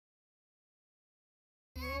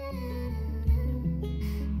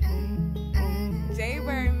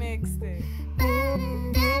Kingston.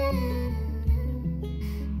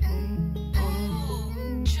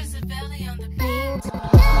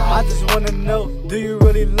 I just wanna know, do you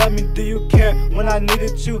really love me? Do you care? When I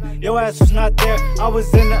needed you, your ass was not there. I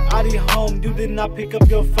was in the Audi home, you did not pick up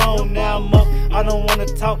your phone. Now I'm up, I don't wanna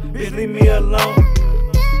talk, bitch leave me alone.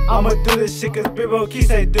 I'ma do this shit cause Big Bro Key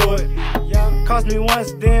say do it. Cost me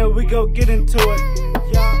once, then we go get into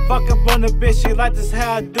it. Fuck up on the bitch, she like this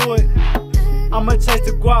how I do it. I'ma chase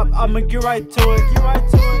the guap, I'ma get right to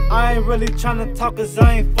it. I ain't really tryna talk cause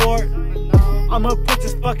I ain't for it. I'ma put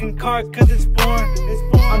this fucking card cause it's boring.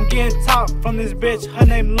 I'm getting top from this bitch, her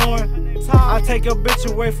name Lauren. I take your bitch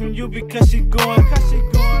away from you because she going.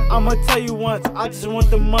 I'ma tell you once, I just want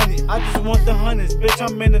the money, I just want the hundreds. Bitch,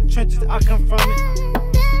 I'm in the trenches, I come from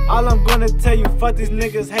it. All I'm gonna tell you, fuck these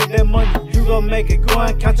niggas, hate that money. You gon' make it, go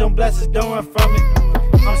and count your blessings, don't run from it.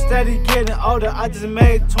 I'm steady getting older, I just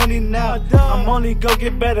made 20 now. I'm only gon'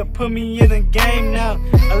 get better, put me in the game now.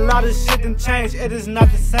 A lot of shit done changed, it is not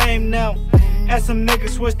the same now. Had some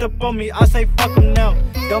niggas switched up on me, I say fuck them now.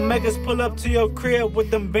 Don't make us pull up to your crib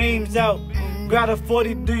with them beams out. Grab a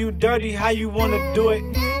 40, do you dirty, how you wanna do it?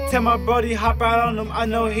 Tell my brody hop out on him, I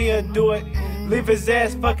know he'll do it. Leave his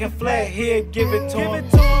ass fucking flat, he'll give it to him.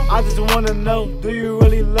 I just wanna know, do you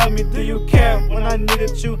really love me? Do you care? When I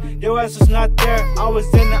needed you, your ass was not there. I was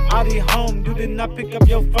in the Audi home, you did not pick up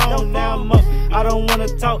your phone. Now I'm up, I don't wanna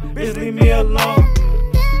talk, bitch leave me alone.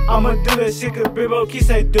 I'ma do this shit cause Big Bro Key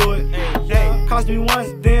say do it. Cost me once,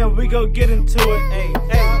 then we go get into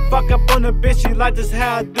it. Fuck up on the bitch, she like this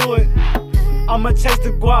how I do it. I'ma chase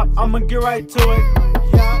the guap, I'ma get right to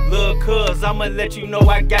it. Lil' cuz, I'ma let you know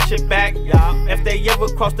I got your back. If they ever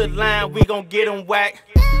cross the line, we gon' get them whacked.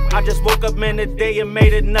 I just woke up in the day and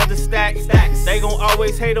made another stack. They gon'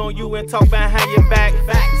 always hate on you and talk behind your back.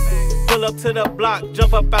 Pull up to the block,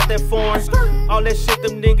 jump up out that foreign. All that shit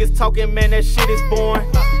them niggas talking, man, that shit is boring.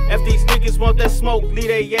 If these niggas want that smoke, leave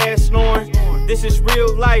they ass snoring. This is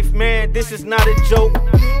real life, man, this is not a joke.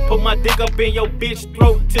 Put my dick up in your bitch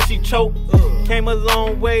throat till she choke. Came a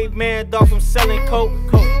long way, man, dog, from selling coke.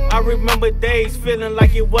 I remember days feeling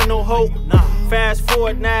like it wasn't no hope. Fast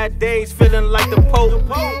forward nowadays, feeling like the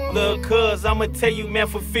Pope. Lil' cuz, I'ma tell you, man,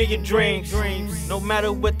 fulfill your dreams. No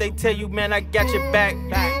matter what they tell you, man, I got your back.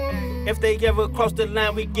 If they ever cross the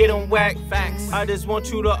line, we get them whacked. I just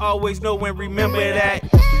want you to always know and remember that.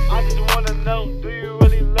 I just wanna know, do you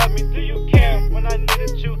really love me? Do you care? When I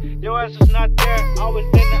needed you, your ass was not there. I was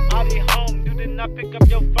in the Audi home, you did not pick up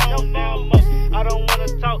your phone. Now I'm up, I don't wanna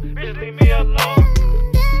talk, bitch leave me alone.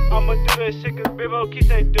 I'ma do that shit cause Big Bro Key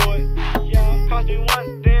say do it. Cost me once,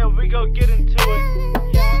 then we go get into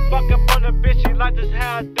it. Fuck up on the bitch, she like this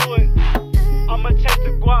how I do it. I'ma chase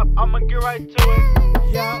the guap, I'ma get right to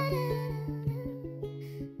it.